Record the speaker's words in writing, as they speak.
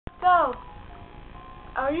So,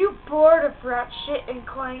 are you bored of Ratshit and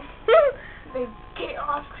Clank? Then get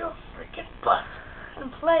off your freaking butt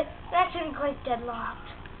and play Ratchet and Clank Deadlocked.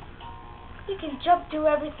 You can jump through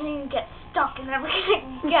everything and get stuck in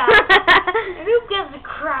everything. Yeah. And who gives a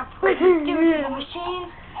crap what you do to the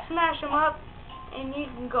machines? Smash them up, and you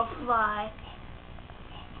can go fly.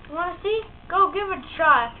 You want to see? Go give it a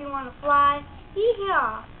try if you want to fly.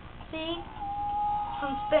 Yeehaw! See?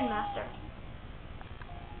 From Spin Master.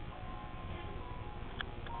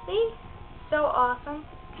 See? So awesome.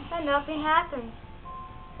 And nothing happens.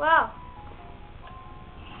 Wow.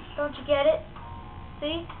 Don't you get it?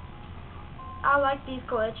 See? I like these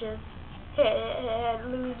glitches.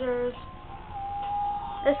 Losers.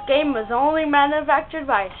 This game was only manufactured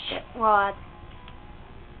by Shitwad.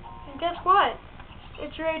 And guess what?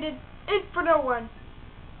 It's rated Infinite 1.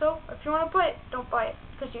 So, if you want to play it, don't buy it,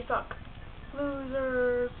 because you suck.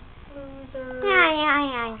 Losers. Losers.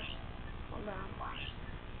 Yeah. Hold on.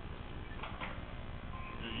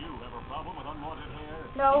 Do you have a problem with unwanted hair?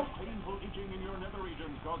 No. Painful itching in your nether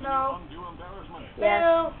regions causing No. you undue embarrassment?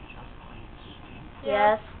 Yes.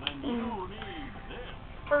 Yes. Then you need this.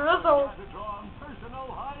 Frizzle. Drawn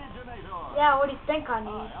personal hygienator. Yeah, what do you think I Hi,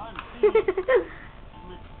 need? I'm Steve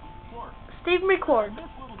McClure. Steve McCord. This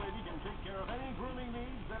little baby can take care of any grooming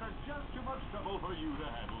needs that are just too much trouble for you to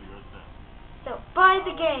handle yourself. So, buy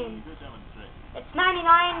the game. To demonstrate. It's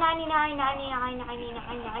 $99.99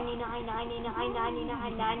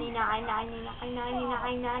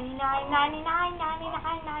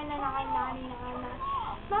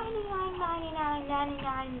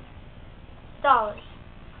 dollars.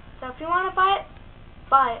 So if you want to buy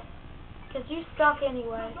it, because you suck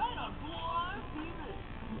anyway.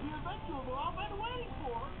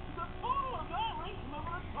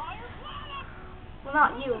 Well,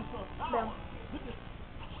 not you, them.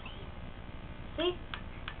 See?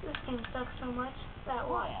 This game sucks so much. That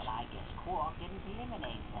watch. I guess Quark didn't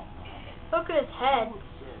eliminate them. Look at his head.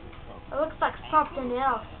 It looks like something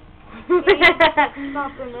else. See? It looks like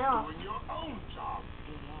something else. Doing your own job.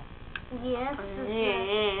 Yes.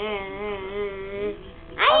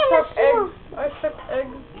 I suck eggs. I suck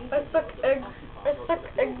eggs. I suck eggs. I suck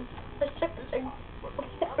eggs. I suck eggs.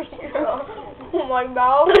 Oh my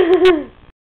mouth.